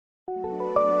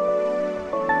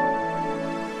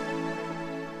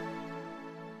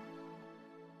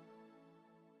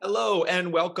Hello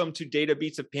and welcome to Data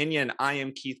Beats Opinion. I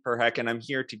am Keith Perheck and I'm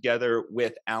here together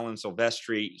with Alan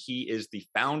Silvestri. He is the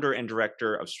founder and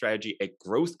director of strategy at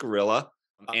Growth Gorilla.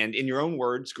 And in your own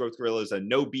words, Growth Gorilla is a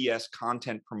no BS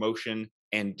content promotion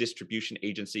and distribution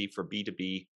agency for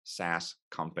B2B SaaS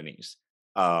companies.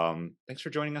 Thanks for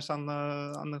joining us on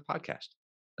the podcast.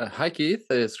 Hi, Keith.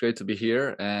 It's great to be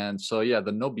here. And so,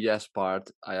 the no BS part,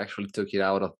 I actually took it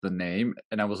out of the name.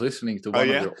 And I was listening to one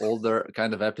of your older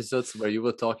kind of episodes where you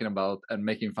were talking about and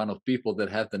making fun of people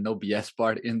that have the no BS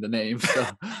part in the name. So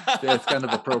it's kind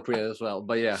of appropriate as well.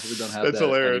 But we don't have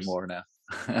that anymore now.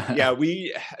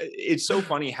 It's so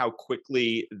funny how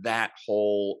quickly that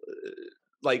whole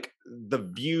like the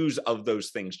views of those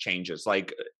things changes.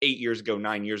 Like 8 years ago,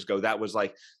 9 years ago, that was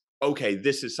like, okay,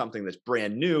 this is something that's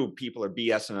brand new. People are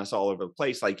BSing us all over the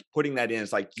place. Like putting that in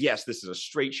is like, yes, this is a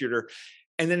straight shooter.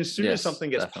 And then as soon as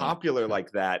something gets popular like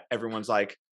that, everyone's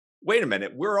like, wait a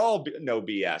minute, we're all no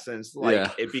BS. And it's like,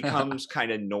 it becomes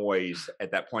kind of noise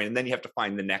at that point. And then you have to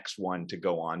find the next one to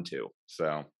go on to.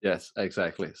 So, yes,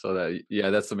 exactly. So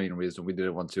that's the main reason we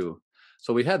didn't want to.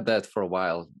 So we had that for a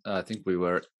while. I think we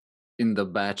were in the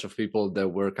batch of people that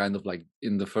were kind of like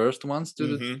in the first ones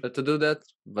to do that,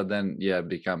 but then it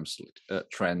becomes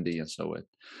trendy, and so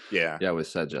we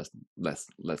said just let's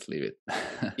leave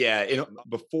it.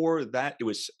 Before that, it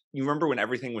was, you remember when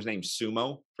everything was named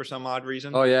Sumo for some odd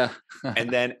reason? Oh yeah.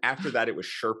 And then after that it was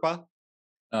Sherpa.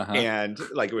 And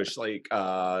like it was like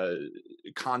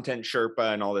content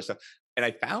Sherpa and all this stuff. And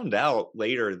I found out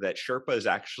later that Sherpa is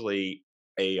actually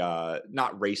a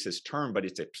not racist term, but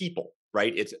it's a people.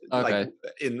 Right? It's like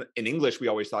in English, we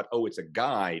always thought, oh, it's a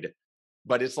guide,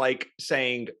 but it's like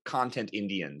saying content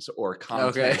Indians or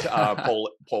content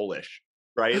Polish,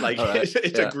 right? Like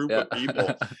it's a group of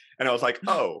people. And I was like,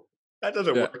 oh, that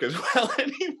doesn't work as well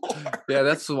anymore. Yeah,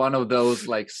 that's one of those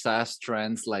like SaaS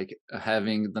trends, like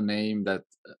having the name that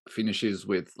finishes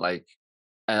with like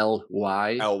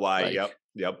LY. LY,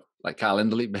 yep. Like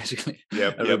Calendly, basically.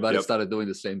 Everybody started doing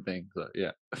the same thing. So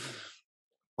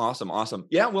Awesome.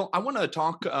 Yeah, well, I want to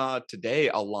talk today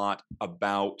a lot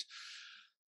about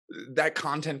that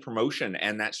content promotion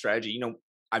and that strategy.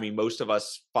 I mean, most of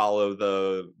us follow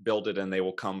the build it and they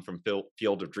will come from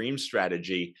Field of Dreams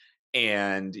strategy.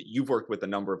 And you've worked with a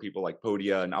number of people like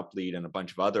Podia and Uplead and a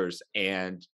bunch of others.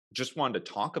 And just wanted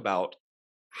to talk about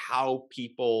how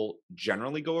people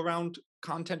generally go around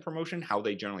content promotion, how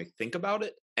they generally think about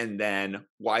it, and then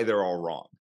why they're all wrong.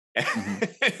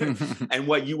 And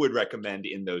what you would recommend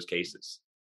in those cases.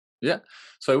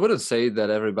 So I wouldn't say that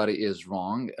everybody is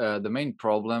wrong. The main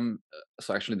problem,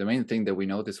 the main thing that we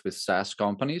notice with SaaS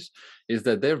companies is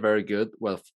that they're very good.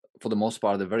 Well, for the most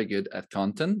part, they're very good at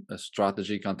content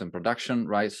strategy, content production,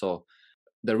 right? So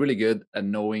they're really good at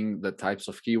knowing the types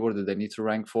of keywords that they need to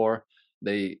rank for.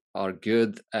 They are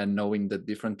good at knowing the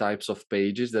different types of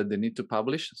pages that they need to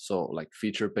publish. So like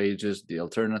feature pages, the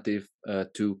alternative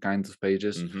to kinds of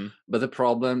pages. But the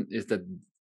problem is that,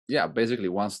 basically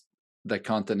once the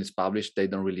content is published, they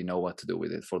don't really know what to do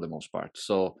with it for the most part.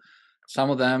 So some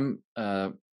of them,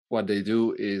 what they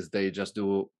do is they just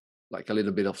do like a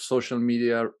little bit of social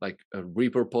media, like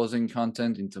repurposing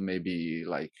content into maybe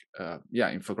like,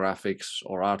 infographics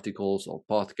or articles or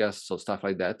podcasts or stuff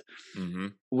like that,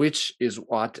 which is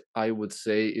what I would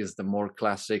say is the more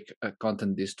classic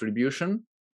content distribution,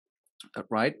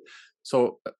 right?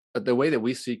 So the way that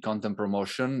we see content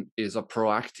promotion is a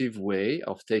proactive way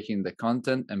of taking the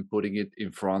content and putting it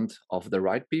in front of the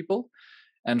right people.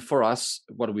 And for us,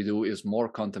 what we do is more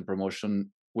content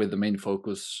promotion with the main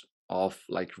focus of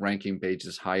like ranking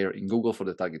pages higher in Google for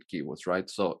the target keywords, right?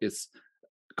 So it's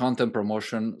content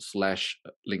promotion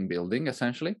 / link building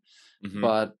essentially.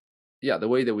 But the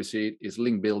way that we see it is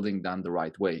link building done the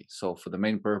right way. So for the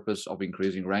main purpose of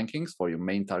increasing rankings for your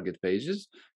main target pages,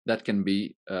 that can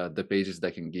be the pages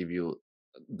that can give you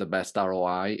the best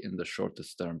ROI in the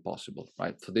shortest term possible,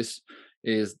 right? So this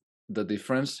is the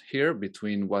difference here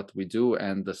between what we do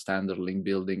and the standard link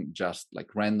building, just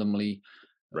like randomly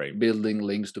building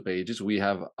links to pages. We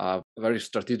have a very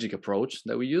strategic approach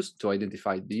that we use to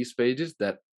identify these pages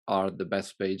that are the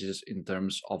best pages in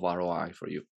terms of ROI for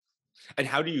you. And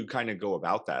how do you kind of go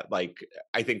about that? Like,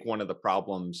 I think one of the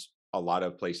problems a lot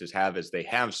of places have is they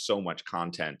have so much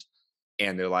content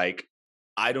and they're like,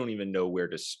 I don't even know where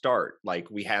to start. Like,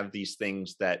 we have these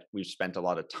things that we've spent a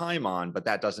lot of time on, but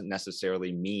that doesn't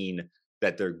necessarily mean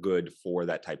that they're good for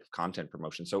that type of content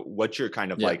promotion. So what's your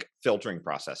kind of like filtering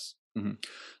process?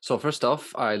 So first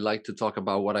off, I like to talk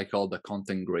about what I call the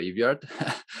content graveyard.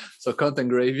 So content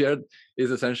graveyard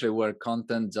is essentially where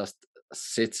content just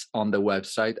sits on the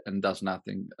website and does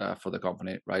nothing for the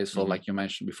company, right? So like you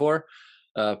mentioned before,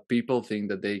 People think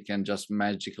that they can just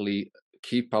magically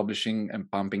keep publishing and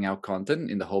pumping out content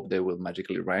in the hope they will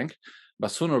magically rank. But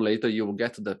sooner or later, you will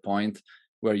get to the point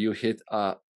where you hit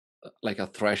like a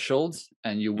threshold,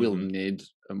 and you will Hmm. need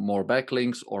more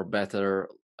backlinks or better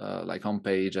like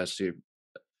on-page SEO.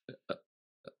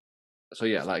 So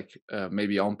yeah, like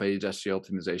maybe on-page SEO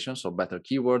optimization, so better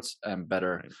keywords and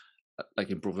better Right. like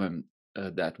improvement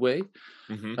that way.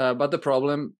 Hmm. But the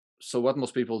problem, so what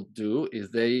most people do is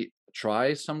they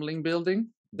try some link building.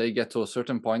 They get to a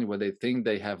certain point where they think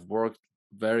they have worked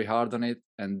very hard on it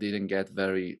and didn't get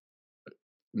very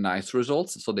nice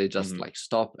results. So they just Hmm. like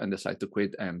stop and decide to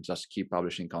quit and just keep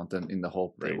publishing content in the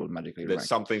hope they Right. will magically That rank.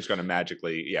 something's going to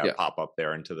magically, yeah, Yeah. pop up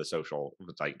there into the social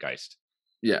zeitgeist.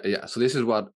 Yeah. So this is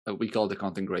what we call the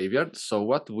content graveyard. So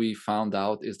what we found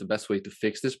out is the best way to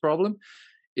fix this problem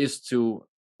is to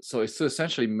it's to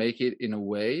essentially make it in a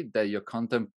way that your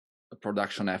content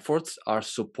production efforts are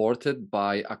supported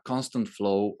by a constant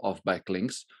flow of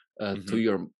backlinks to Hmm.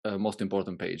 your most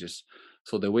important pages.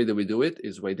 So the way that we do it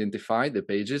is we identify the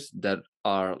pages that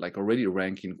are like already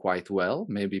ranking quite well,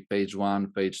 maybe page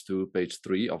 1, page 2, page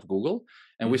 3 of Google,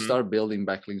 and we Hmm. start building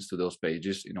backlinks to those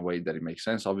pages in a way that it makes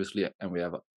sense, obviously, and we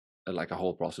have like a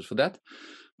whole process for that.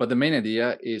 But the main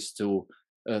idea is to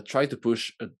try to push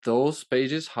those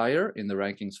pages higher in the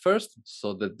rankings first, so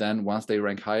that then once they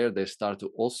rank higher, they start to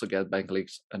also get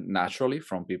backlinks naturally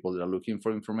from people that are looking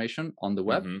for information on the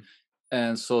web. Hmm.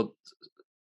 And so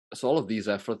all of these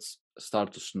efforts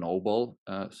start to snowball.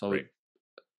 Right.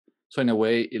 So in a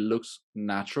way, it looks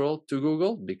natural to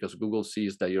Google because Google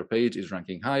sees that your page is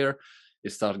ranking higher.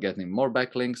 It starts getting more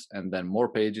backlinks, and then more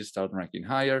pages start ranking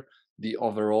higher. The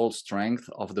overall strength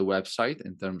of the website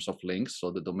in terms of links,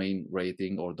 so the domain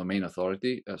rating or domain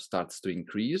authority, starts to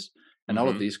increase. And all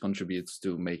of Hmm. these contributes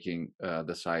to making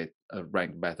the site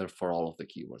rank better for all of the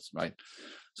keywords, right?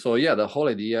 So yeah, the whole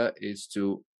idea is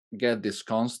to get this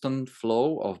constant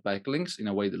flow of backlinks in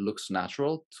a way that looks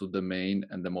natural to the main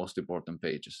and the most important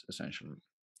pages, essentially.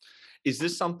 Is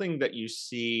this something that you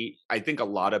see? I think a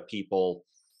lot of people,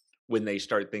 when they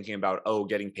start thinking about, oh,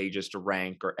 getting pages to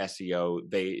rank or SEO,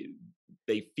 they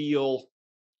feel,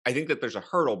 I think that there's a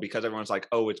hurdle because everyone's like,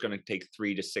 oh, it's going to take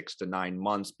 3 to 6 to 9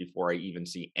 months before I even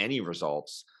see any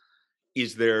results.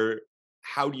 Is there,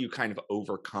 how do you kind of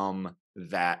overcome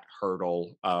that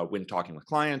hurdle when talking with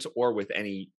clients or with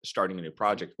any starting a new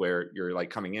project where you're like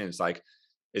coming in? It's like,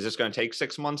 is this going to take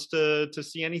 6 months to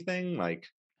see anything? Like,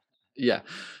 Yeah.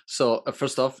 So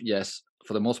first off, yes,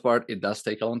 for the most part, it does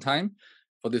take a long time.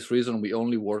 For this reason, we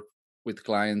only work with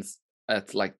clients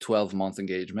at like 12 months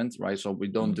engagement, right? So we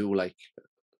don't mm, do like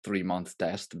 3 month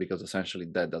test because essentially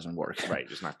that doesn't work. right,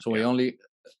 it's not, So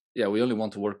yeah. we only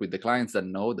want to work with the clients that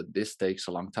know that this takes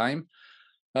a long time.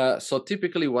 So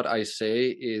typically what I say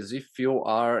is if you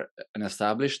are an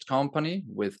established company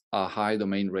with a high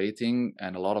domain rating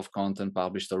and a lot of content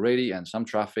published already and some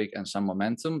traffic and some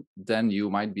momentum, then you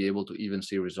might be able to even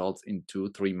see results in 2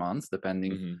 3 months,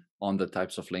 depending Hmm. on the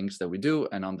types of links that we do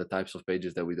and on the types of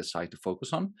pages that we decide to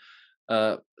focus on.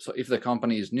 So if the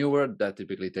company is newer, that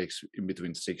typically takes in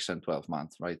between 6 and 12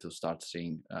 months, right, to start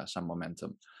seeing some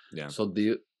momentum. Yeah.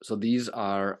 So these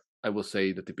are, I will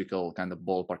say, the typical kind of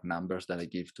ballpark numbers that I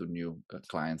give to new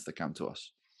clients that come to us.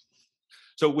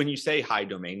 So when you say high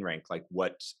domain rank, like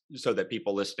what, so that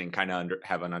people listening kind of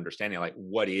have an understanding, like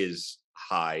what is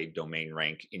high domain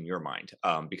rank in your mind?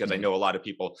 Because I Mhm. know a lot of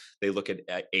people, they look at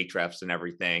Ahrefs and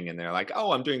everything and they're like,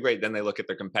 oh, I'm doing great. Then they look at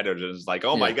their competitors like,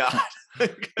 oh my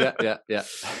Yeah, God. yeah,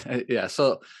 yeah.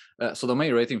 So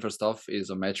domain rating for stuff is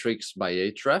a metrics by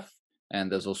Ahrefs,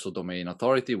 and there's also domain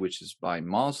authority, which is by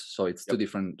Moz. So it's two Yep.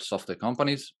 different software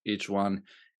companies. Each one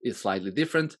is slightly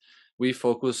different. We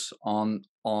focus on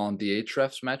the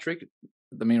Ahrefs metric.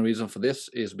 The main reason for this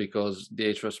is because the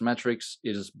Ahrefs metrics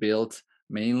is built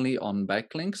mainly on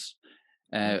backlinks,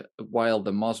 Mhm. while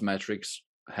the Moz metrics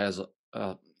has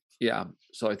uh, yeah.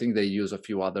 So I think they use a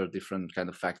few other different kind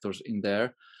of factors in there.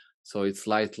 So it's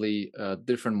slightly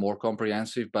different, more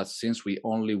comprehensive. But since we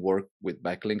only work with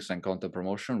backlinks and content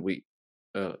promotion, we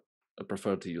uh,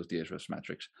 prefer to use the Ahrefs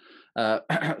metrics.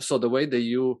 So the way that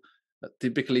you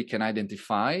typically can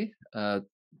identify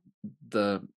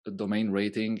the domain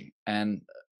rating and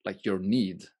like your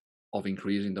need of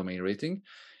increasing domain rating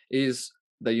is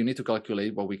that you need to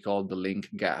calculate what we call the link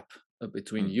gap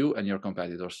between Mm. you and your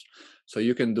competitors. So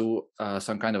you can do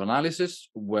some kind of analysis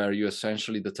where you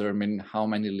essentially determine how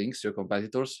many links your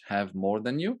competitors have more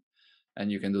than you,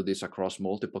 and you can do this across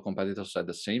multiple competitors at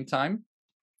the same time.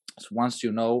 So once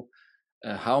you know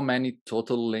how many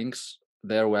total links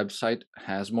their website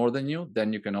has more than you,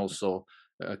 then you can also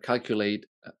calculate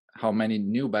how many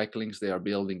new backlinks they are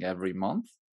building every month.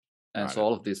 And Got so it.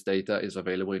 all of this data is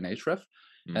available in Href.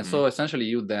 And Hmm. so essentially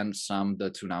you then sum the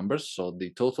two numbers, so the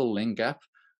total link gap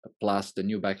plus the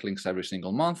new backlinks every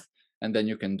single month. And then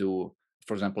you can do,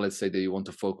 for example, let's say that you want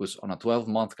to focus on a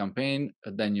 12-month campaign,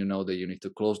 then you know that you need to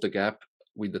close the gap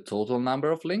with the total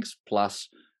number of links, plus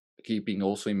keeping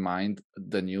also in mind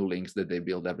the new links that they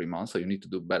build every month. So you need to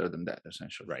do better than that,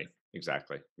 essentially. Right.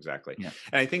 Exactly. Exactly. Yeah.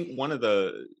 And I think one of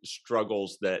the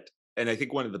struggles that, and I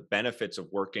think one of the benefits of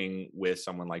working with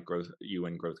someone like you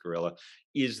and Growth Gorilla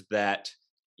is that,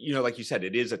 like you said,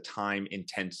 it is a time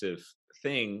intensive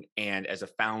thing. And as a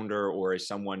founder or as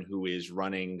someone who is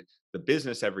running the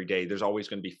business every day, there's always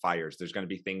going to be fires. There's going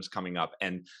to be things coming up.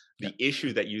 And Yeah. the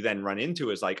issue that you then run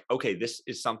into is like, okay, this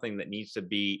is something that needs to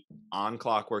be on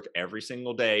clockwork every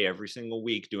single day, every single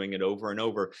week, doing it over and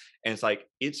over. And it's like,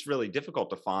 it's really difficult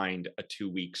to find a 2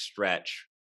 week stretch.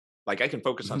 Like I can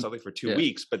focus on something for two Yeah.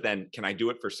 weeks, but then can I do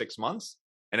it for 6 months?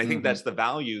 And I think Hmm. that's the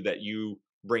value that you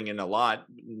bring in a lot,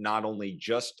 not only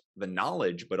just the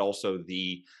knowledge, but also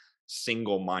the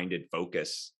single minded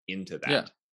focus into Yeah.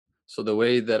 that. So the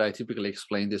way that I typically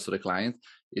explain this to the client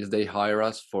is they hire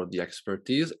us for the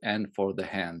expertise and for the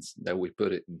hands that we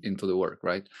put it Mhm. into the work,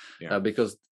 right? Yeah.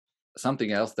 Because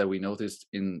something else that we noticed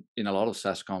in a lot of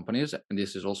SaaS companies, and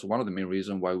this is also one of the main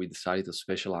reasons why we decided to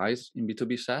specialize in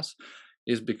B2B SaaS,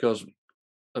 is because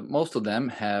most of them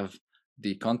have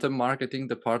the content marketing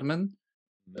department,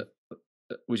 uh,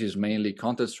 Mhm. which is mainly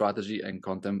content strategy and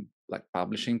content like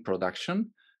publishing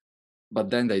production, but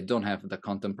then they don't have the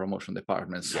content promotion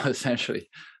department. So Yeah. essentially,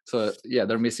 so yeah,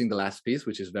 they're missing the last piece,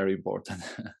 which is very important.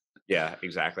 Yeah,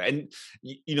 exactly. And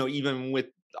even with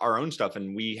our own stuff,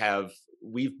 and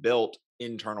we've built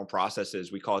internal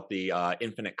processes. We call it the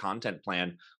infinite content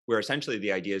plan, where essentially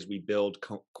the idea is we build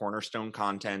cornerstone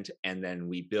content, and then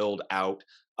we build out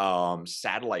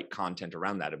satellite content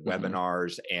around that, of Hmm.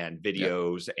 webinars and Yeah.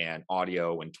 videos and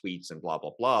audio and tweets and blah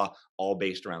blah blah, all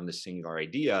based around this singular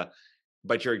idea.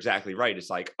 But you're exactly right. It's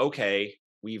like, okay,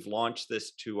 we've launched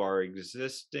this to our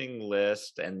existing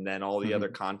list, and then all the other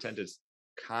content is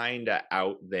kind of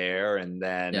out there, and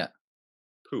then Yeah.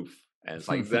 poof. And it's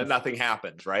like then nothing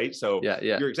happens, right? So Yeah.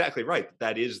 Yeah. you're exactly right.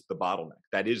 That is the bottleneck.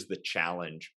 That is the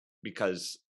challenge,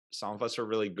 because some of us are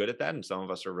really good at that and some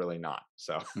of us are really not.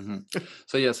 So Hmm.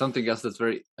 So yeah, something else that's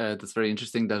very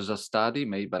interesting. There's a study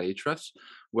made by Ahrefs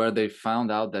where they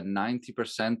found out that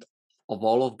 90% of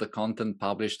all of the content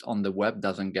published on the web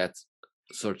doesn't get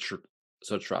search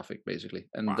search traffic, basically.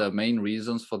 And the wow. main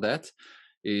reasons for that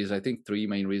is, I think, three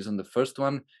main reasons. The first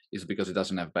one is because it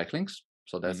doesn't have backlinks,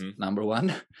 so that's Hmm. number one.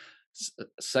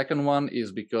 Second one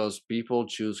is because people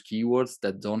choose keywords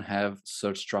that don't have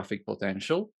search traffic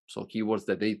potential, so keywords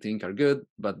that they think are good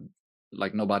but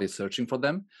like nobody's searching for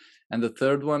them. And the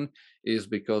third one is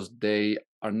because they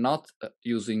are not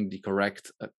using the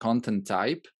correct content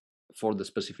type for the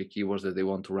specific keywords that they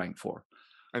want to rank for.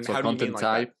 And So how do you mean content like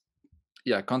that? type,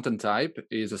 yeah, content type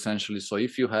is essentially, so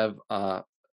if you have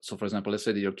so for example, let's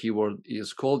say that your keyword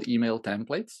is called email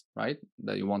templates, right,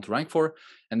 that you want to rank for,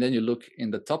 and then you look in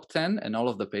the top 10 and all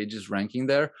of the pages ranking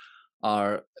there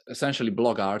are essentially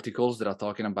blog articles that are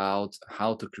talking about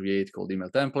how to create cold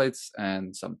email templates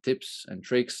and some tips and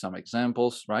tricks, some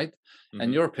examples, right? And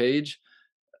Hmm. your page,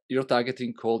 you're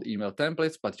targeting cold email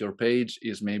templates, but your page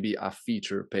is maybe a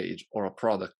feature page or a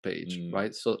product page, Mm,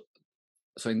 right? So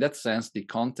in that sense, the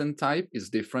content type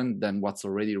is different than what's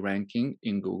already ranking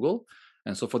in Google.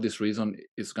 And so for this reason,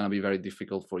 it's going to be very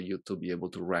difficult for you to be able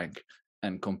to rank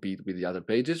and compete with the other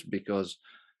pages, because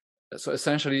so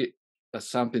essentially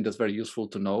something that's very useful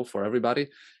to know for everybody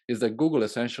is that Google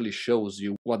essentially shows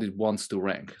you what it wants to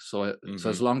rank. So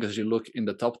as hmm. long as you look in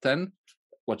the top 10,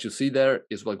 what you see there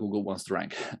is what Google wants to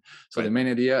rank. So the Right. main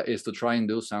idea is to try and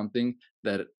do something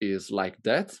that is like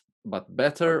that, but But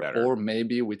better, better. or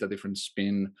maybe with a different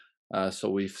spin. So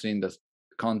we've seen that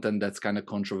content that's kind of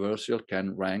controversial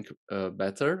can rank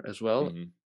better as well. Hmm.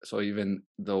 So even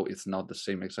though it's not the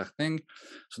same exact thing.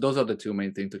 So those are the two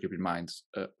main things to keep in mind.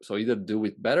 So either do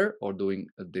it better or doing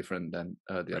different than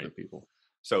the other Right. people.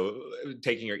 So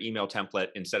taking your email template,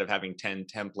 instead of having 10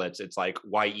 templates, it's like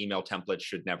why email templates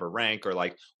should never rank, or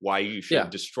like why you should Yeah.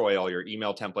 destroy all your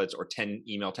email templates, or 10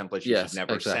 email templates you should Yes,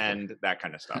 never exactly. send, that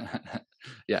kind of stuff.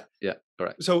 Yeah. Yeah.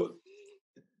 Correct. So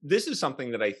this is something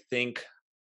that I think,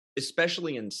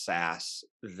 especially in SaaS,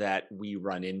 that we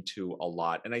run into a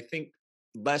lot. And I think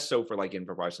less so for like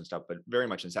enterprise and stuff, but very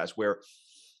much in SaaS, where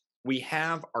we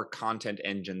have our content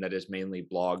engine that is mainly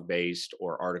blog based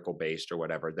or article based or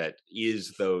whatever, that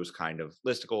is those kind of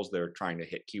listicles. They're trying to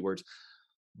hit keywords,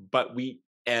 but we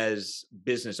as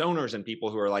business owners and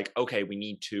people who are like, okay, we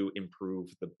need to improve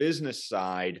the business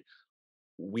side,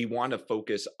 we want to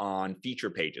focus on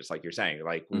feature pages, like you're saying.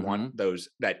 Like we want Hmm. those,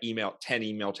 that email, 10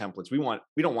 email templates. We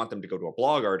don't want them to go to a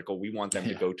blog article. We want them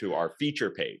to Yeah, go to our feature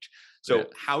page. yeah. So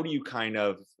how do you kind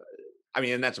of, I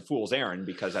mean, and that's a fool's errand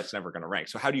because that's never going to rank.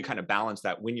 So how do you kind of balance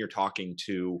that when you're talking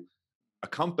to a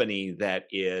company that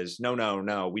is, no, no,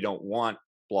 no, we don't want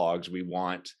blogs, we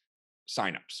want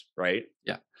signups, right?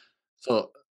 Yeah.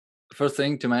 So first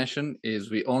thing to mention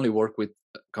is we only work with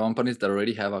companies that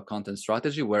already have a content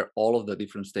strategy where all of the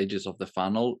different stages of the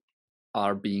funnel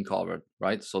are being covered,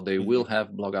 right? So they will Hmm.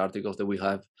 have blog articles, they will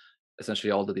have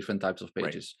essentially all the different types of Right.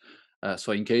 pages.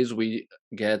 So in case we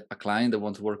get a client that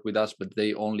wants to work with us, but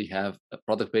they only have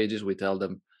product pages, we tell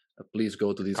them, please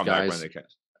go to these Come back when guys. they can.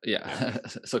 Yeah. Yeah,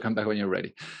 so come back when you're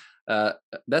ready. Uh,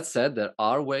 that said, there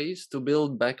are ways to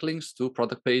build backlinks to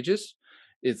product pages.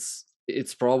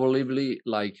 It's probably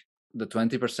like the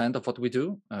 20% of what we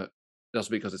do, just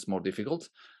because it's more difficult.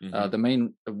 Hmm. The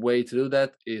main way to do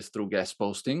that is through guest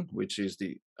posting, which is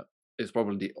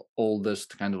probably the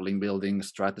oldest kind of link building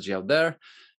strategy out there.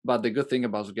 But the good thing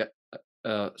about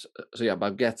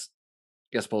about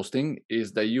guest posting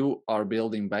is that you are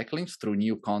building backlinks through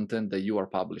new content that you are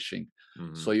publishing.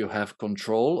 So Hmm. you have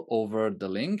control over the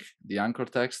link, the anchor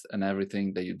text, and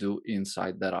everything that you do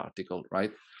inside that article,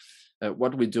 right?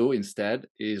 What we do instead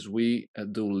is we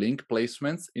do link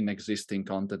placements in existing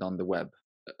content on the web.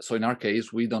 So in our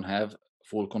case, we don't have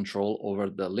full control over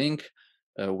the link.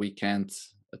 We can't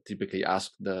typically ask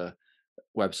the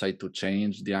website to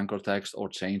change the anchor text or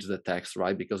change the text,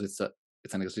 right? Because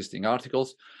it's an existing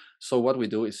articles. So what we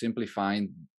do is simply find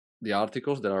the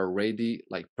articles that are already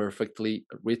like perfectly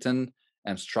written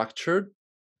and structured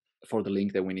for the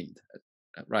link that we need,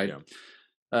 right?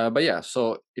 Yeah. But yeah, so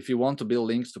if you want to build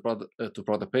links to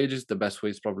product pages, the best way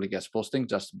is probably guest posting,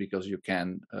 just because you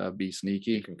can be You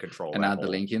sneaky can control and that add the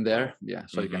whole link in flow. there. Yeah,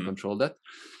 so you can Hmm. control that.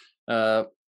 Uh,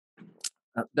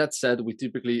 that said, we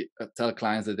typically tell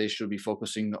clients that they should be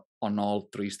focusing on all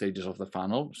three stages of the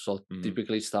funnel. So Hmm.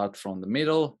 typically start from the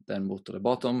middle, then move to the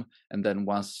bottom, and then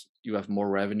once you have more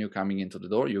revenue coming into the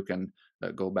door, you can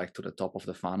go back to the top of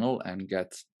the funnel and get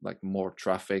like more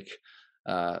traffic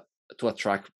uh, to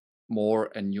attract more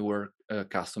and newer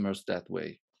customers that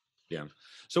way. Yeah.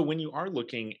 So when you are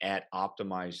looking at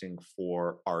optimizing for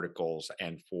articles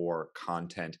and for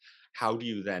content, how do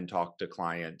you then talk to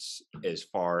clients as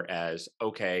far as,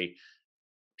 okay,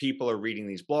 people are reading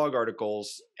these blog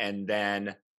articles and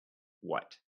then what?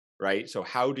 Right. So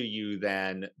how do you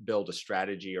then build a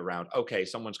strategy around, okay,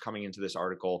 someone's coming into this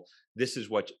article. This is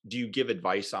what, do you give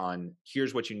advice on,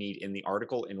 here's what you need in the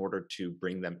article in order to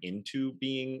bring them into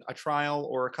being a trial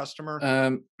or a customer?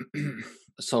 Um,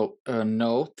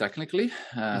 no, technically.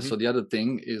 Hmm. So the other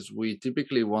thing is we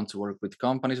typically want to work with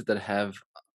companies that have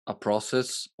a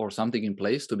process or something in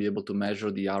place to be able to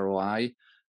measure the ROI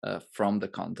from the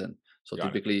content. So Got it.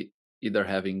 typically either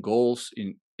having goals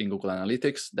in Google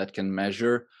Analytics that can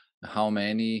measure how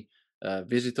many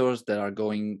visitors that are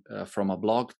going from a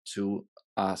blog to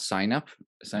a sign up,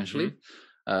 essentially.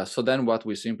 Hmm. So then what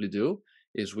we simply do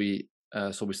is we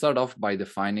start off by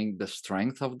defining the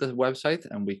strength of the website,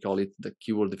 and we call it the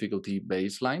keyword difficulty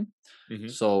baseline. Hmm.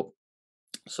 So,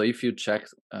 so if you check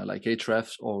like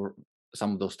Ahrefs or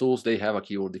some of those tools, they have a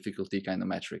keyword difficulty kind of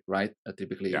metric, right?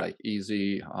 Typically Yeah. like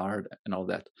easy, hard, and all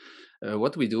that.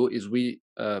 What we do is we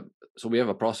have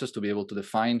a process to be able to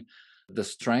define the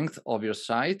strength of your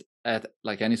site at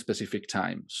like any specific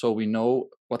time. So we know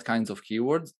what kinds of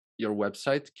keywords your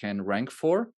website can rank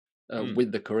for Mm.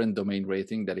 with the current domain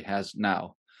rating that it has now.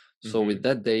 So with Hmm.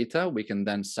 that data, we can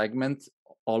then segment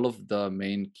all of the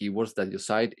main keywords that your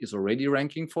site is already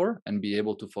ranking for and be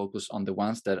able to focus on the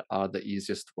ones that are the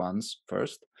easiest ones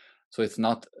first. So it's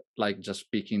not like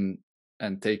just picking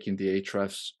and taking the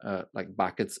Ahrefs like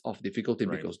buckets of difficulty,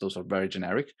 Right. because those are very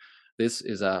generic. This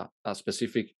is a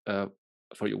specific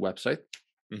for your website,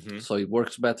 Hmm. so it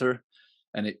works better,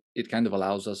 and it kind of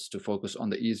allows us to focus on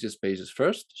the easiest pages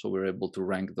first, so we're able to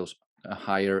rank those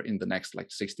higher in the next like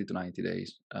 60 to 90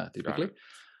 days Got typically. it.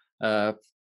 uh,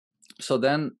 so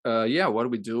then yeah, what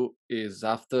we do is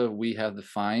after we have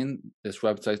defined this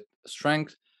website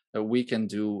strength, we can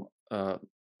do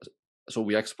so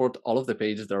we export all of the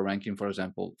pages that are ranking, for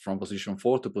example, from position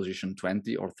 4 to position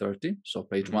 20 or 30, so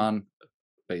page Hmm. 1,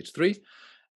 page 3.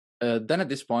 Then at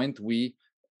this point we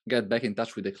get back in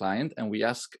touch with the client and we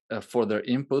ask for their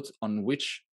input on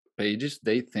which pages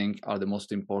they think are the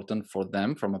most important for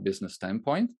them from a business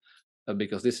standpoint,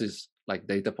 because this is like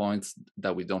data points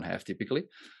that we don't have typically. So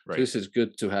Right. this is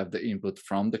good to have the input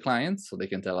from the client so they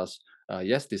can tell us,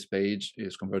 yes, this page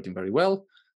is converting very well,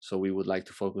 so we would like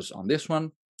to focus on this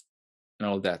one and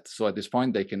all that. So at this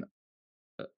point, they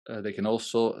can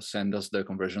also send us the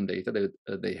conversion data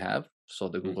that they have, so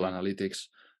the Google Mm-hmm. Analytics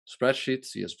spreadsheet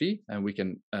CSV, and we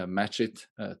can match it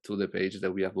to the page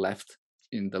that we have left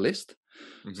in the list.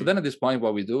 So Mm-hmm. then at this point,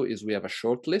 what we do is we have a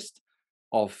short list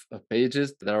of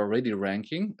pages that are already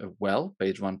ranking well,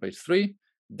 page 1, page 3,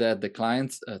 that the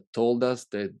clients told us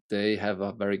that they have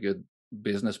a very good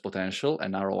business potential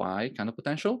and ROI kind of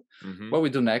potential. Mm-hmm. What we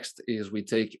do next is we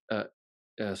take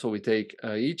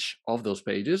each of those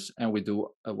pages and we do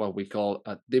what we call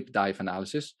a deep dive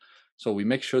analysis. So we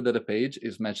make sure that the page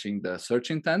is matching the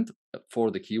search intent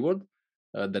for the keyword,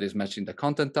 that is matching the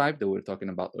content type that we were talking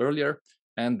about earlier,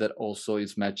 and that also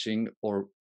is matching or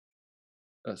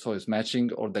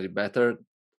that is better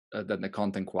than the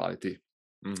content quality.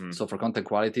 Mm-hmm. So for content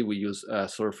quality, we use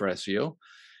Surfer SEO.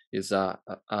 Is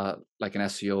like an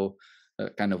SEO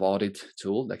kind of audit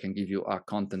tool that can give you a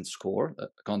content score, a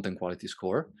content quality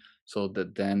score, so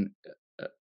that then,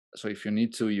 so if you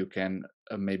need to, you can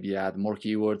maybe add more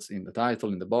keywords in the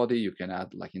title, in the body. You can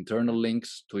add like internal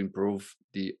links to improve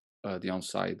the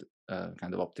on-site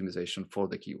kind of optimization for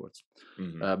the keywords,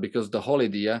 Mm-hmm. because the whole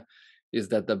idea is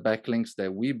that the backlinks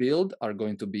that we build are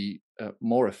going to be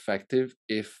more effective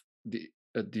if the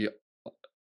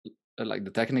like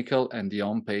the technical and the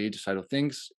on-page side of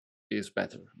things is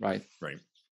better, right? Right.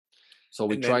 So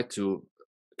we And try then, to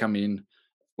come in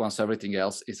once everything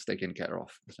else is taken care of,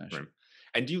 right. essentially.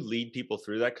 And do you lead people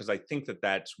through that? Because I think that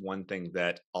that's one thing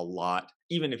that a lot,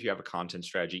 even if you have a content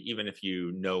strategy, even if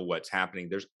you know what's happening,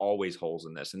 there's always holes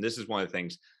in this. And this is one of the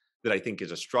things that I think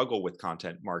is a struggle with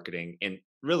content marketing and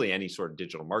really any sort of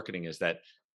digital marketing, is that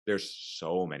there's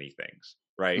so many things,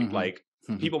 right? Hmm. Like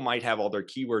people might have all their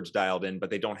keywords dialed in, but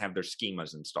they don't have their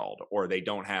schemas installed, or they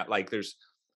don't have, like, there's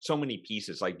so many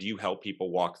pieces. Like, do you help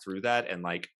people walk through that? And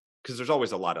like, because there's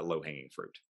always a lot of low hanging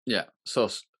fruit. Yeah.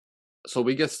 So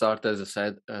we get started, as I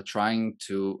said, trying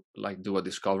to like do a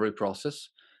discovery process.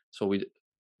 So we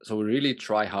really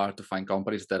try hard to find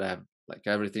companies that have like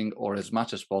everything or as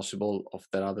much as possible of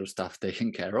their other stuff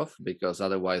taken care of, because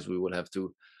otherwise we would have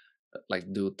to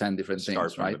like do 10 different Start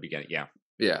things, from right? the beginning. Yeah.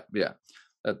 Yeah.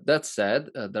 That said,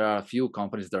 there are a few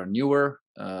companies that are newer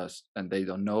and they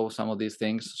don't know some of these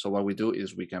things. So what we do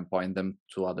is we can point them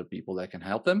to other people that can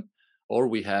help them, or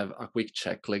we have a quick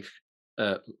checklist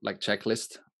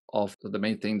of the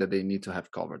main thing that they need to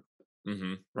have covered,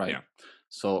 Mm-hmm. right? Yeah.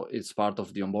 So it's part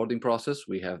of the onboarding process.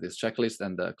 We have this checklist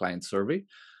and the client survey,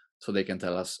 so they can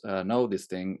tell us, no, this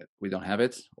thing we don't have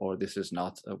it, or this is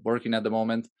not working at the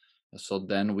moment. So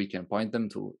then we can point them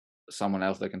to someone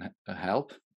else that can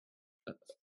help,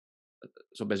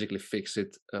 so basically fix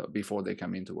it before they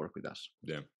come in to work with us.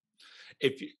 Yeah.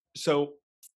 If you, so,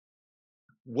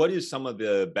 what is some of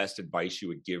the best advice you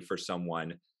would give for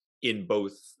someone in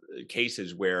both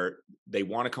cases where they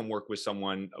want to come work with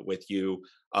someone with you,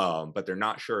 but they're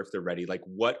not sure if they're ready? Like,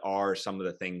 what are some of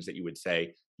the things that you would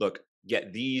say? Look,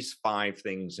 get these 5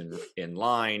 things in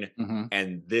line, Hmm.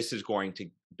 and this is going to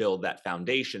build that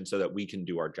foundation so that we can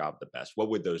do our job the best. What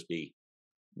would those be?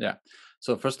 Yeah.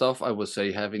 So first off, I would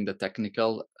say having the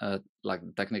technical, like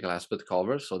the technical aspect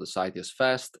covered. So the site is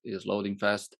fast, is loading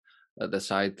fast. The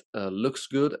site looks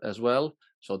good as well.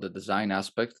 So the design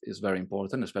aspect is very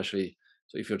important, especially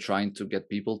so if you're trying to get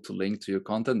people to link to your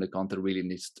content, the content really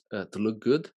needs to look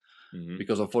good, Hmm.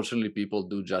 because unfortunately people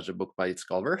do judge a book by its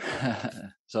cover.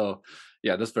 So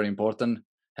yeah, that's very important.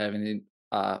 Having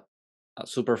a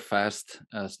super fast,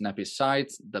 snappy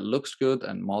site that looks good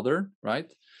and modern,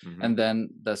 right? Hmm. And then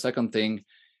the second thing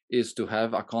is to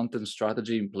have a content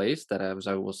strategy in place that, as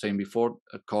I was saying before,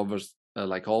 covers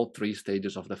like all 3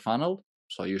 stages of the funnel.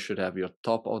 So you should have your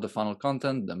top of the funnel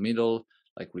content, the middle,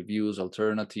 like reviews,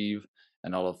 alternative,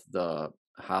 and all of the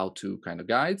how-to kind of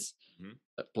guides, Hmm.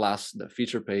 plus the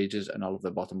feature pages and all of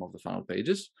the bottom of the funnel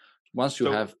pages. Once you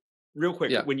So, have, real quick,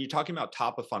 yeah, when you're talking about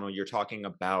top of funnel, you're talking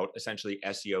about essentially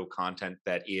SEO content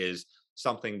that is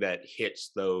something that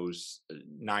hits those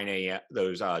 9 a.m.,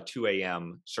 those 2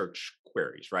 a.m. search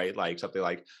queries, right? Like something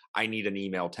like, I need an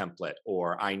email template,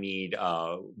 or I need,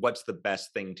 what's the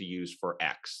best thing to use for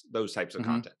X, those types of mhm.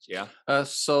 contents. Yeah.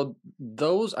 So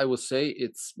those I would say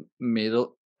it's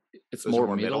Those are more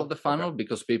more middle of the middle. Okay. funnel,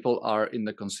 because people are in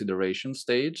the consideration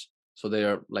stage. So they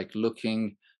are like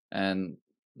looking and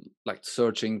like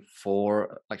searching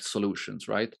for like solutions,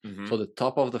 right? Hmm. So the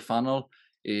top of the funnel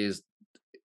is,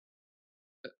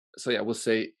 so yeah, I would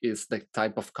say is the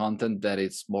type of content that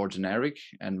is more generic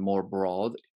and more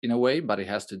broad in a way, but it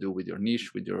has to do with your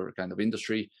niche, with your kind of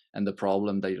industry and the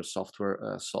problem that your software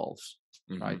solves,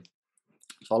 right?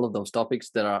 Hmm. So all of those topics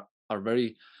that are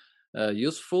very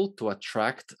useful to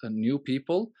attract new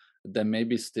people that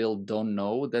maybe still don't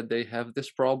know that they have this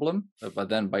problem, but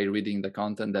then by reading the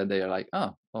content that they are like,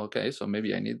 oh, okay, so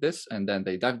maybe I need this, and then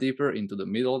they dive deeper into the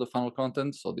middle of the funnel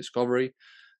content, so discovery.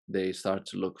 They start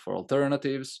to look for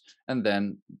alternatives, and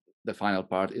then the final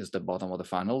part is the bottom of the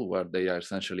funnel, where they are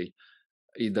essentially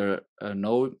either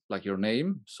know like your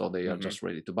name, so they are Hmm. just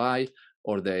ready to buy,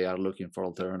 or they are looking for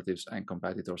alternatives and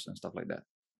competitors and stuff like that.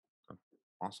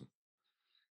 Awesome.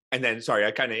 And then, sorry,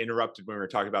 I kind of interrupted when we were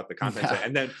talking about the content side. Yeah.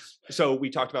 And then, so we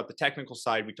talked about the technical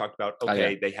side. We talked about, Oh, yeah.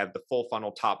 okay, they have the full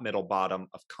funnel, top, middle, bottom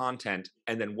of content.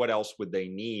 And then what else would they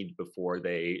need before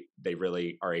they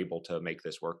really are able to make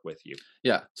this work with you?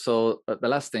 Yeah. So the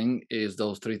last thing is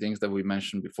those three things that we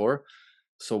mentioned before.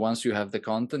 So once you have the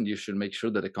content, you should make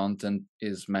sure that the content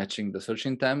is matching the search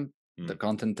intent, the Mm,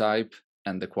 content type,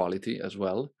 and the quality as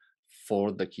well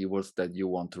for the keywords that you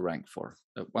want to rank for.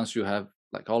 Once you have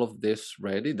like all of this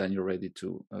ready, then you're ready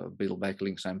to build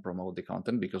backlinks and promote the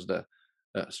content because the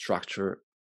structure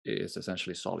is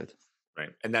essentially solid. right.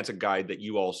 And that's a guide that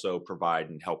you also provide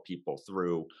and help people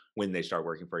through when they start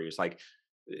working for you. It's like,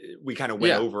 we kind of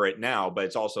went Yeah. over it now, but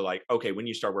it's also like, okay, when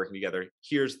you start working together,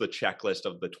 here's the checklist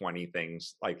of the 20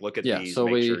 things. Like, look at Yeah. these, So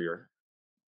make sure we you're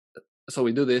so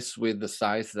we do this with the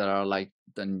sites that are like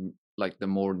the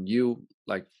more new,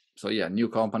 like, so yeah, new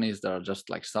companies that are just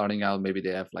like starting out. Maybe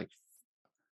they have like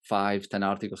 5, 10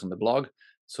 articles on the blog,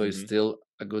 so it's Mhm, still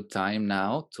a good time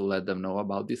now to let them know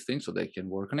about these things so they can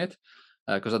work on it,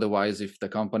 because otherwise if the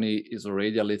company is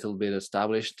already a little bit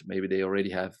established, maybe they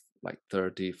already have like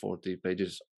 30, 40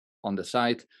 pages on the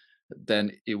site,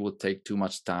 then it would take too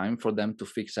much time for them to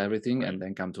fix everything right. and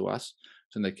then come to us.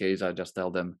 So in the case, I just tell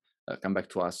them, come back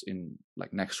to us in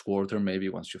like next quarter, maybe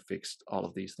once you fixed all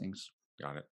of these things.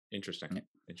 Got it. Interesting. Yeah.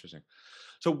 Interesting.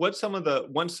 So what's some of the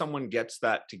once someone gets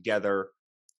that together,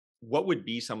 what would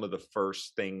be some of the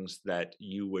first things that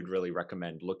you would really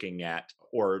recommend looking at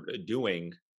or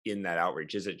doing in that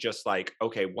outreach? Is it just like,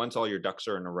 okay, once all your ducks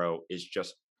are in a row, is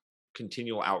just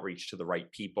continual outreach to the right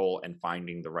people and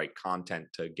finding the right content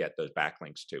to get those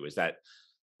backlinks to? Is that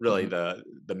really Mhm.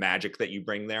 the magic that you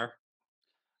bring there?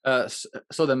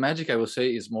 So the magic, I would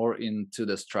say, is more into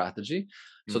the strategy.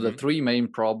 So the Hmm. three main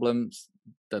problems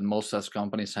that most SaaS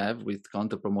companies have with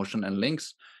content promotion and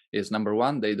links is number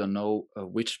one, they don't know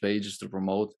which pages to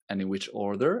promote and in which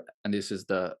order, and this is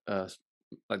the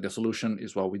solution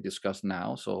is what we discussed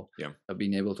now. So Yeah.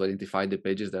 being able to identify the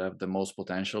pages that have the most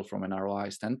potential from an ROI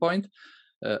standpoint.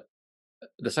 Uh,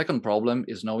 the second problem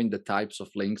is knowing the types of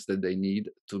links that they need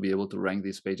to be able to rank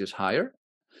these pages higher.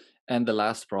 And the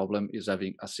last problem is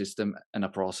having a system and a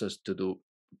process to do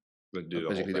Would do the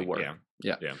whole basically the thing. work. Yeah.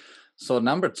 Yeah. Yeah. So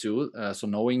number two, so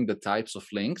knowing the types of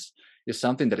links is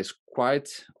something that is quite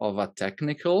of a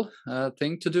technical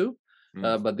thing to do.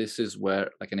 Mm, But this is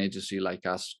where like an agency like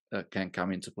us can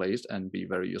come into place and be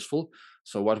very useful.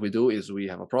 So what we do is we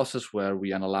have a process where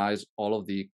we analyze all of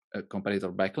the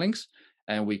competitor backlinks,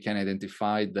 and we can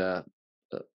identify the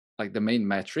uh, like the main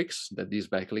metrics that these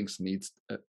backlinks need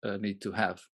to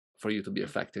have for you to be yeah.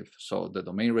 effective. So the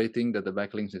domain rating that the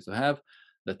backlinks need to have,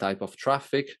 the type of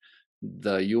traffic,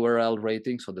 the URL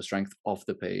rating, so the strength of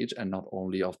the page and not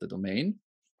only of the domain,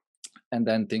 and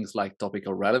then things like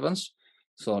topical relevance.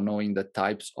 So knowing the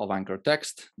types of anchor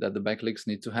text that the backlinks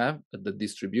need to have, the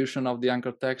distribution of the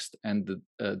anchor text, and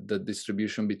the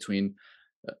distribution between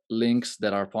links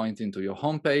that are pointing to your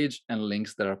homepage and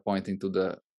links that are pointing to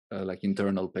the like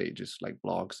internal pages, like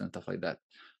blogs and stuff like that.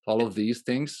 All of these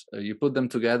things, you put them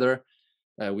together.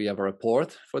 We have a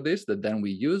report for this that then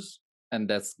we use, and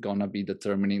that's gonna be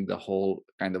determining the whole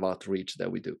kind of outreach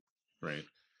that we do. Right.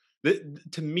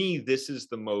 To me, this is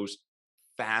the most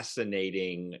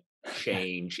fascinating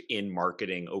change in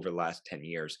marketing over the last 10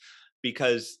 years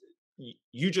because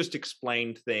you just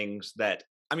explained things that,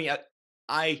 I mean,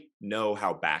 I know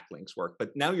how backlinks work,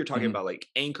 but now you're talking Mhm. about like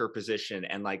anchor position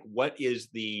and like what is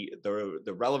the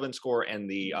relevance score and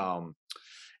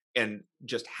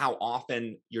just how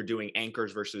often you're doing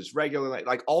anchors versus regular,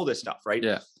 like all this stuff, right?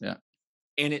 Yeah, yeah,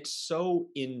 And it's so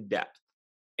in depth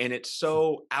and it's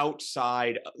so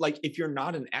outside, like if you're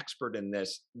not an expert in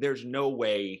this, there's no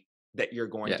way that you're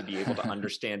going yeah, to be able to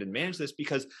understand and manage this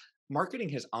because marketing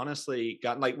has honestly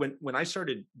gotten like when I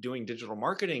started doing digital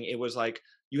marketing, it was like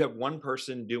you have one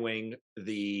person doing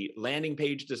the landing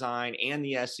page design and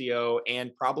the SEO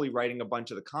and probably writing a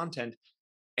bunch of the content,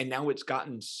 and now it's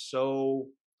gotten so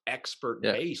expert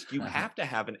yeah. based. You have to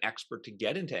have an expert to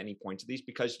get into any points of these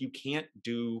because you can't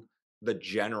do the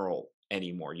general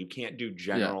anymore. You can't do Yeah,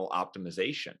 general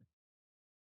optimization.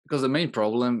 because the main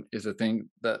problem is the thing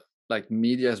that like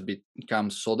media has become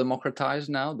so democratized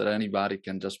now that anybody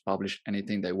can just publish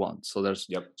anything they want. So there's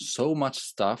Yep. so much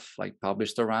stuff like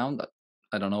published around that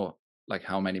I don't know like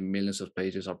how many millions of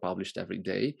pages are published every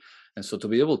day. And so to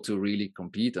be able to really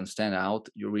compete and stand out,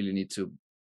 you really need to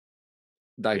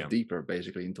dive Yeah. deeper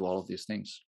basically into all of these things.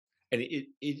 And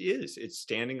it's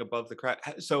standing above the crowd.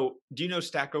 So do you know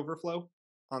Stack Overflow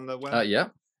on the web? Yeah, yeah,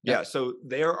 Yeah, so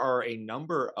there are a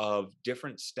number of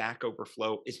different Stack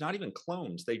Overflow. It's not even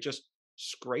clones. They just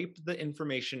scrape the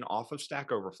information off of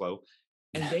Stack Overflow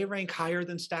and yeah, they rank higher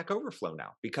than Stack Overflow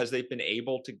now because they've been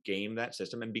able to game that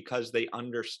system and because they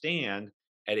understand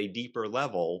at a deeper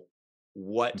level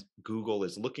what Google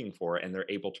is looking for and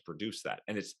they're able to produce that.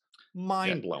 And it's yeah.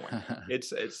 mind blowing.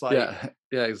 It's like, Yeah,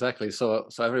 yeah, exactly. So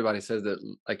everybody says that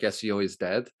like SEO is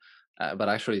dead, but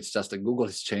actually it's just that Google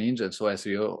has changed, and so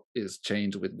SEO is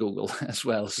changed with Google as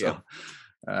well. yeah,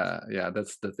 So yeah,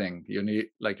 that's the thing. You need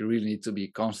like you really need to be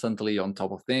constantly on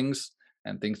top of things,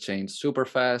 and things change super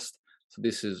fast. So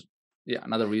this is yeah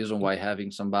another reason why having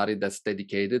somebody that's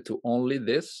dedicated to only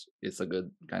this is a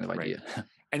good kind of right. idea.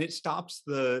 And it stops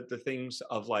the things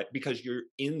of like because you're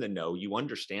in the know, you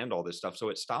understand all this stuff, so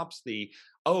it stops the,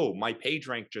 oh, my page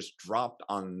rank just dropped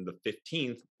on the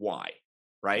 15th, why?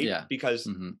 Right? Yeah. Because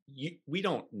Hmm. we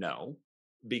don't know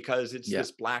because it's Yeah.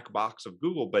 this black box of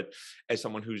Google. But as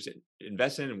someone who's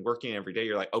invested and working every day,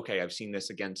 you're like, okay, I've seen this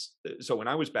against, so when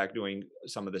I was back doing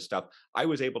some of this stuff, I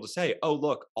was able to say, oh,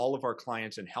 look, all of our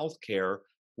clients in healthcare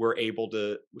were able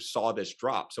to saw this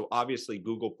drop. So obviously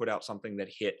Google put out something that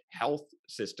hit health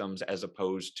systems as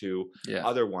opposed to Yeah.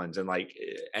 other ones, and like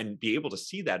and be able to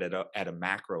see that at a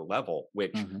macro level,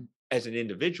 which Hmm. as an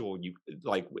individual, you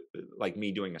like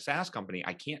me doing a SaaS company,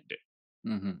 I can't do.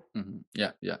 Hmm. Hmm.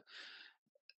 Yeah. Yeah.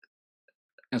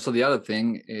 And so the other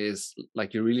thing is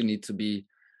like you really need to be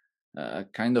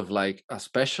kind of like a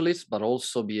specialist, but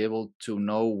also be able to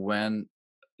know when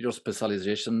your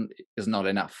specialization is not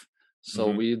enough.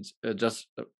 So Hmm. we just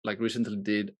like recently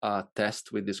did a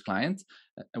test with this client,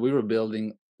 and we were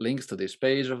building links to this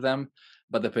page of them,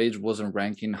 but the page wasn't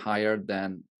ranking higher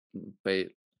than pay,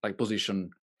 like position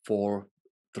 4,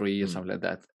 3 or Mm. something like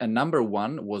that. And number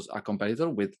one was a competitor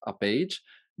with a page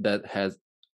that has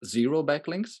zero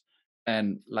backlinks,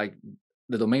 and like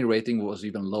the domain rating was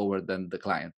even lower than the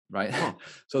client, right? Huh.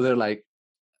 So they're like,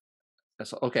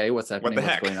 so, okay, what's What happening? the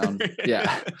What's heck? going on?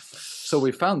 Yeah. So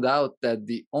we found out that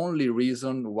the only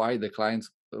reason why the client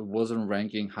wasn't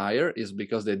ranking higher is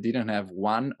because they didn't have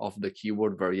one of the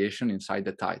keyword variation inside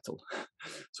the title.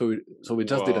 So we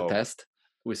just did a Whoa. test.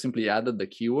 We simply added the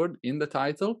keyword in the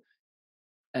title,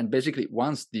 and basically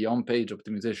once the on-page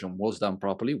optimization was done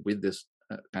properly with this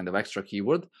kind of extra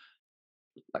keyword,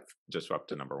 like Just up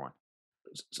to number one.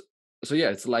 so, so yeah,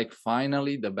 it's like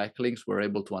finally the backlinks were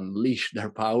able to unleash their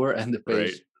power, and the Right.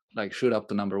 page like shoot up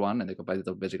to number one, and the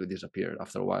competitor basically disappeared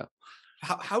after a while.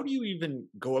 How do you even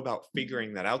go about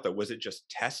figuring that out though? Was it just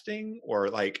testing or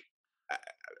like uh,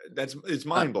 that's it's Uh,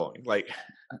 mind blowing. Like,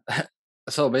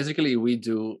 so basically, we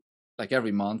do like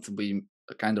every month we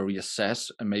kind of reassess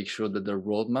and make sure that the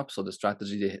roadmap, so the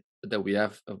strategy that we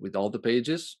have with all the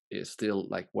pages, is still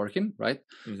like working, right?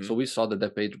 So mhm, we saw that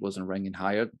that page wasn't ranking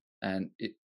higher, and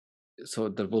so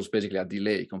there was basically a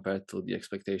delay compared to the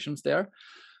expectations there.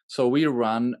 So we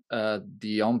run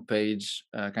the on-page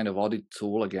kind of audit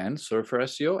tool again, Surfer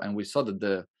SEO, and we saw that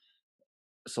the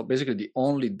so basically the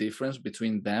only difference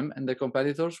between them and the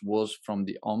competitors was from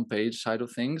the on-page side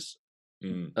of things,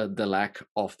 mm, the lack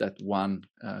of that one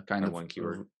kind that of one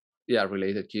keyword. yeah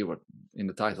related keyword in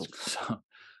the That's title. So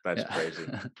that's yeah. crazy.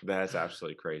 That's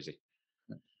absolutely crazy.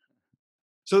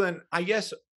 So then I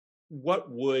guess what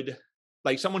would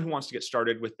like someone who wants to get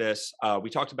started with this, we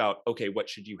talked about, okay, what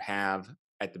should you have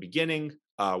at the beginning?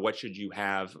 What should you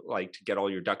have like to get all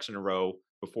your ducks in a row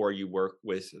before you work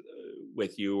with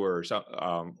you or some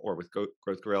or with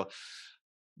Growth Gorilla?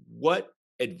 What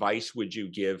advice would you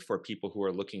give for people who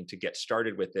are looking to get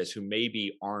started with this who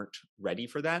maybe aren't ready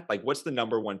for that? Like, what's the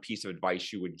number one piece of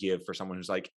advice you would give for someone who's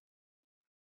like,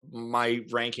 my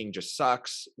ranking just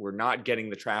sucks. We're not getting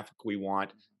the traffic we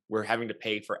want. We're having to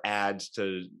pay for ads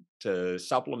to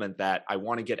supplement that. I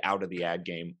want to get out of the ad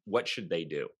game. What should they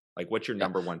do? Like, what's your Yeah.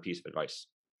 number one piece of advice?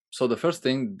 So the first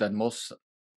thing that most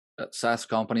SaaS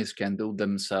companies can do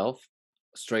themselves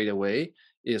straight away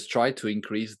is try to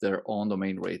increase their own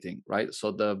domain rating, right?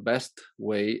 So the best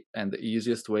way and the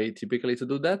easiest way typically to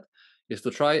do that is to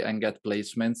try and get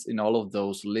placements in all of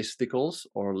those listicles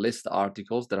or list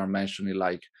articles that are mentioning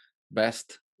like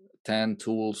best 10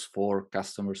 tools for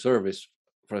customer service,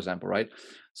 for example, right?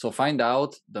 So find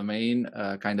out the main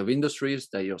kind of industries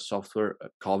that your software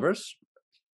covers,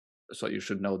 so you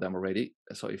should know them already.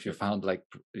 So if you Yep. found like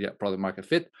product market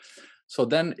fit, so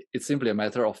then it's simply a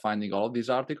matter of finding all of these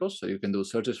articles. So you can do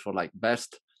searches for like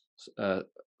uh,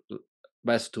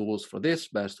 best tools for this,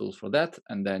 best tools for that,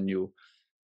 and then you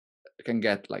can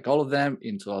get like all of them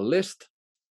into a list.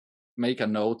 Make a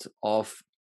note of,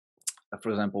 for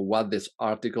example, what this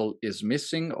article is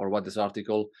missing or what this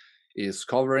article is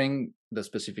covering, the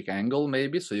specific angle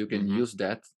maybe, so you can Hmm. use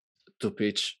that to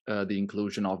pitch the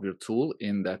inclusion of your tool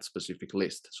in that specific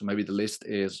list. So maybe the list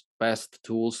is best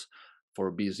tools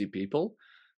for busy people.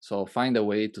 So find a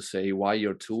way to say why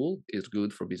your tool is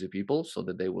good for busy people so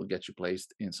that they will get you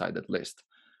placed inside that list.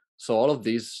 So all of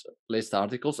these list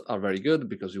articles are very good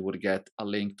because you would get a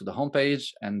link to the homepage,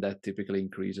 and that typically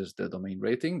increases the domain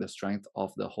rating, the strength of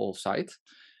the whole site.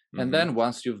 And Hmm. then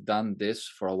once you've done this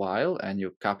for a while and you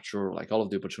capture like all of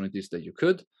the opportunities that you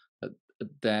could,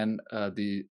 then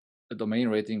the domain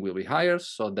rating will be higher.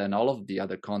 So then all of the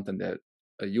other content that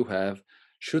you have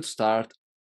should start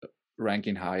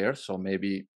ranking higher. So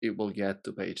maybe it will get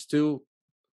to page 2,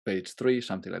 page 3,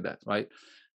 something like that, right?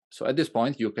 So at this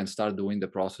point, you can start doing the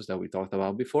process that we talked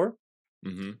about before.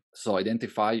 Hmm. So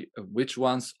identify which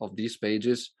ones of these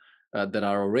pages that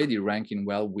are already ranking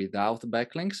well without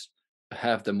backlinks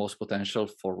have the most potential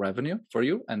for revenue for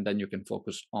you, and then you can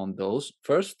focus on those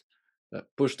first,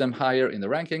 push them higher in the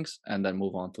rankings, and then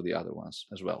move on to the other ones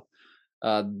as well.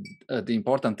 Uh, the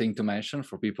important thing to mention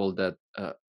for people that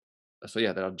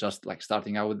that are just like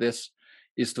starting out with this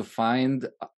is to find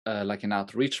like an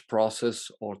outreach process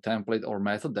or template or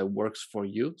method that works for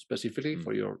you specifically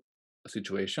for your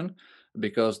situation,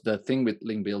 because the thing with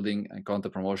link building and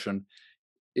content promotion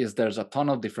is there's a ton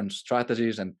of different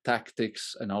strategies and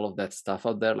tactics and all of that stuff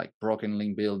out there, like broken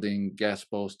link building, guest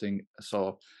posting.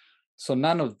 So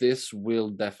none of this will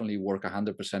definitely work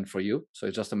 100% for you. So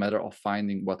it's just a matter of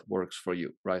finding what works for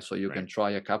you, right? So you Right. can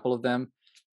try a couple of them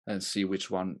and see which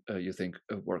one you think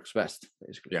works best,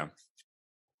 basically. Yeah.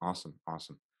 Awesome.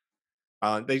 Awesome.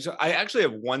 I actually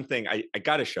have one thing I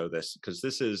got to show this because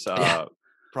this is Yeah.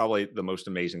 probably the most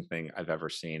amazing thing I've ever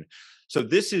seen. So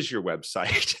this is your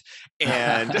website,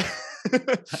 and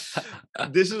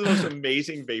this is the most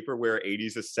amazing vaporware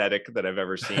 '80s aesthetic that I've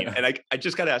ever seen. And I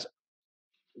just got to ask,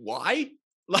 why?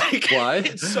 Like, Why?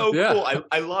 it's so cool. Yeah.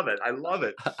 I love it. I love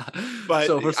it. But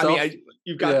So first I mean, off,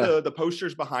 you've got yeah. the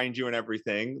posters behind you and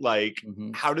everything. Like,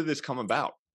 Mhm. how did this come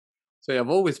about? So yeah, I've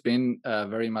always been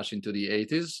very much into the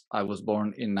 80s. I was born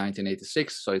in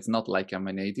 1986, so it's not like I'm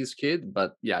an 80s kid,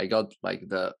 but yeah, I got like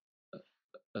the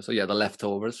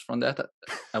leftovers from that,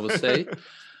 I would say.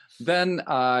 Then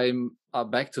I'm a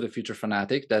Back to the Future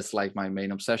fanatic. That's like my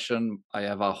main obsession. I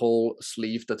have a whole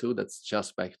sleeve tattoo that's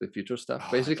just Back to the Future stuff, Oh,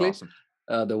 that's basically. awesome.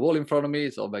 The wall in front of me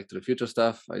is all Back to the Future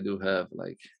stuff. I do have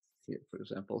like here, for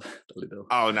example, the little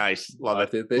Oh, nice. Love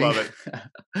it. party thing. Love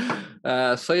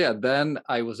it. So yeah, then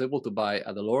I was able to buy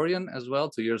a DeLorean as well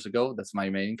 2 years ago. That's my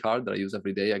main car that I use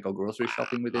every day. I go grocery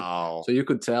shopping with it. Wow. So you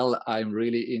could tell I'm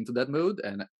really into that mood.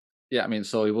 And yeah, I mean,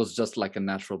 so it was just like a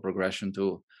natural progression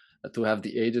to have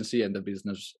the agency and the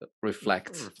business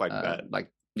reflect Reflect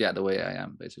that. the way I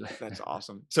am, basically. That's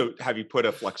awesome. So have you put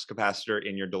a flux capacitor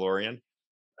in your DeLorean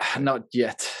to Not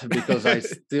yet, because I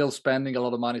still spending a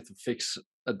lot of money to fix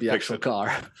the fix actual it? car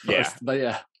Yeah. first. But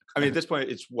yeah, I mean, at this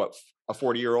point, it's what, a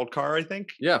 40-year-old car, I think?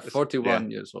 yeah, Yeah, 41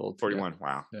 years old. Yeah, 41.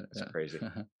 Wow. yeah, That's crazy.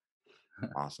 yeah.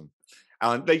 Awesome.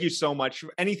 Alan, thank you so much.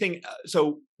 Anything,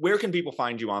 so where can people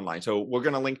find you online? So we're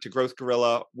going to link to Growth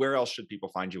Gorilla. Where else should people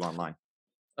find you online?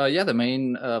 Yeah, the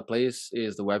main place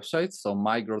is the website, so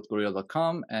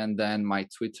mygrowthgorilla.com, and then my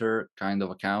Twitter kind of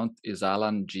account is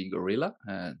Alan G Gorilla.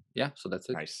 Yeah, so that's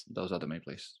it. Nice. Those are the main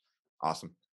places.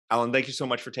 Awesome. Alan, thank you so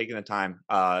much for taking the time.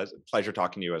 It's a pleasure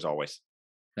talking to you as always.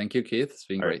 Thank you, Keith. It's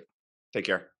been All right. great. Take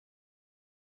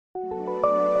care.